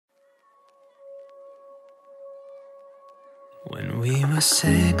When we were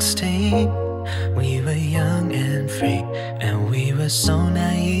 16, we were young and free, and we were so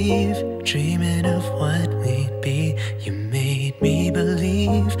naive, dreaming of what we'd be. You made me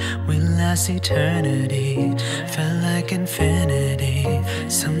believe we'd last eternity, felt like infinity.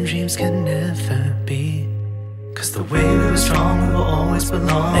 Some dreams can never be, 'cause the way we were strong, we will always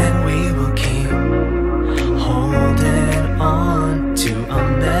belong, and we will keep holding on to a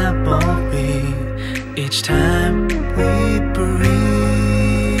memory each time we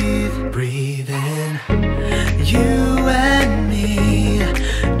breathe. Breathe in, you and me,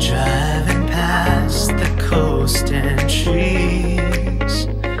 driving past the coast and trees.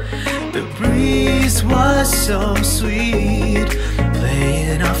 The breeze was so sweet,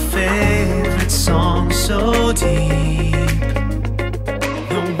 playing our favorite song so deep.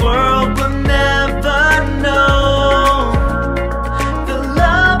 The world will never know the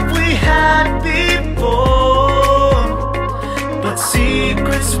love we had before, but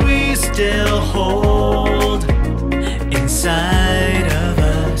secrets we still hold inside of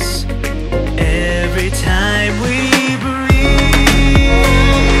us every time we breathe.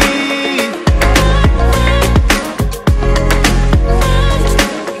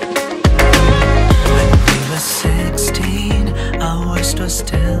 When we were 16, our worst was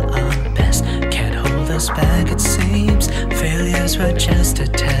still our best. Can't hold us back, it seems. Failures were just a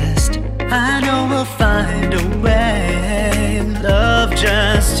test. I know we'll find a way. Love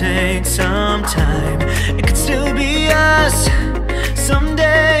just takes some time. It could still be us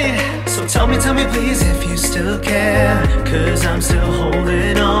someday. So tell me please if you still care, 'cause I'm still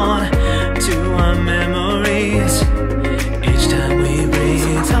holding on to our memories each time we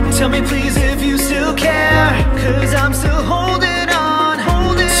breathe. So tell me please if you still care, 'cause I'm still holding on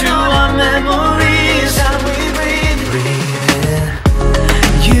to our memories. How we breathe. Breathe in,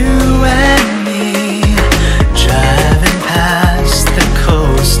 you and me, driving past the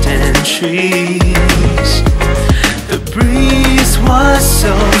coast and trees. The breeze was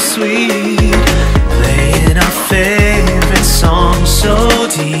so sweet, playing our favorite song so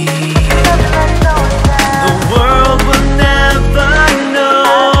deep. The world will never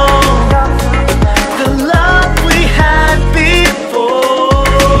know the love we had before,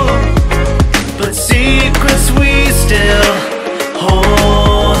 but secrets we still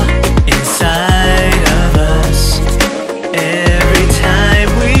hold inside of us every time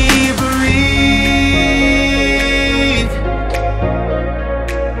we breathe.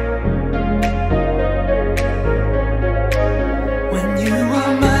 When you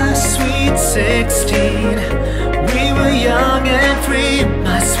were my sweet 16, we were young and free.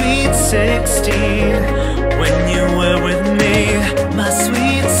 My sweet 16, when you were with me. My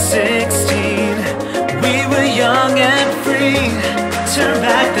sweet 16, we were young and free. Turn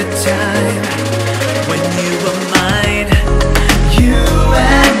back the time when you were mine. You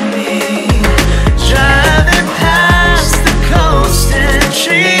and me, driving past the coast and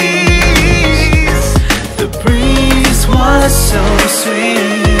trees. The breeze was so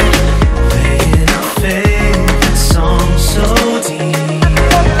sweet, playing our favorite song so deep.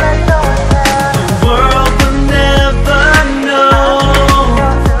 The world will never know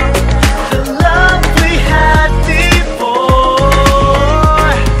the love we had before,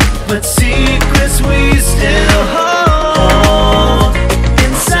 but secrets we still hold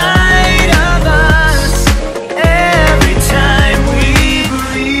inside of us every time we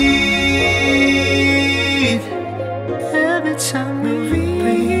breathe. Every time we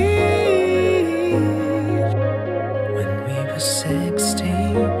breathe. When we were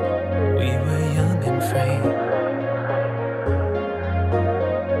 16, we were young and free.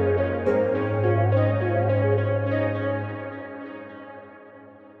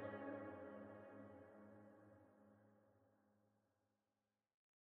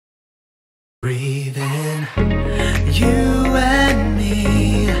 Breathe in, you and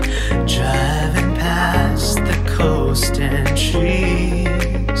me, driving past the coast and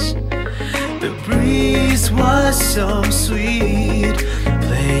trees. The breeze was so sweet,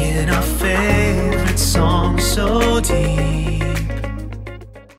 playing our favorite song so deep.